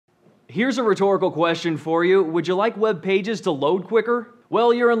Here's a rhetorical question for you. Would you like web pages to load quicker?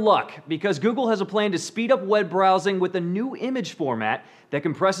 Well, you're in luck, because Google has a plan to speed up web browsing with a new image format that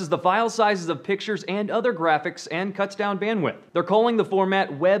compresses the file sizes of pictures and other graphics and cuts down bandwidth. They're calling the format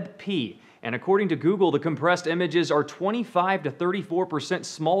WebP, and according to Google, the compressed images are 25 to 34%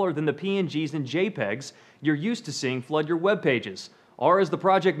 smaller than the PNGs and JPEGs you're used to seeing flood your web pages. Or as the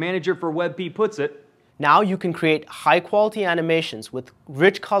project manager for WebP puts it, now you can create high-quality animations with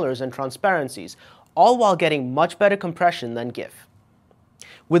rich colors and transparencies, all while getting much better compression than GIF.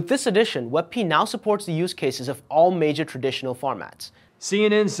 With this addition, WebP now supports the use cases of all major traditional formats.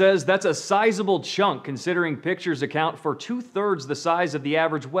 CNN says that's a sizable chunk considering pictures account for 2/3 the size of the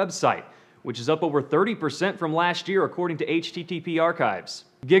average website, which is up over 30% from last year according to HTTP archives.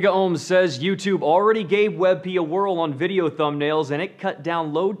 GigaOhms says YouTube already gave WebP a whirl on video thumbnails and it cut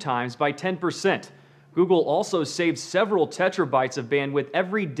down load times by 10%. Google also saved several terabytes of bandwidth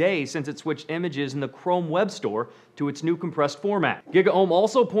every day since it switched images in the Chrome Web Store to its new compressed format. GigaOhm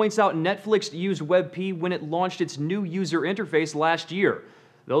also points out Netflix used WebP when it launched its new user interface last year,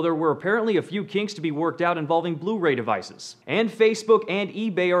 though there were apparently a few kinks to be worked out involving Blu-ray devices. And Facebook and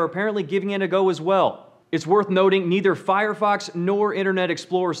eBay are apparently giving it a go as well. It's worth noting neither Firefox nor Internet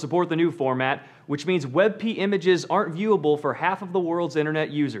Explorer support the new format, which means WebP images aren't viewable for half of the world's internet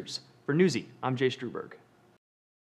users. For Newsy, I'm Jay Struberg.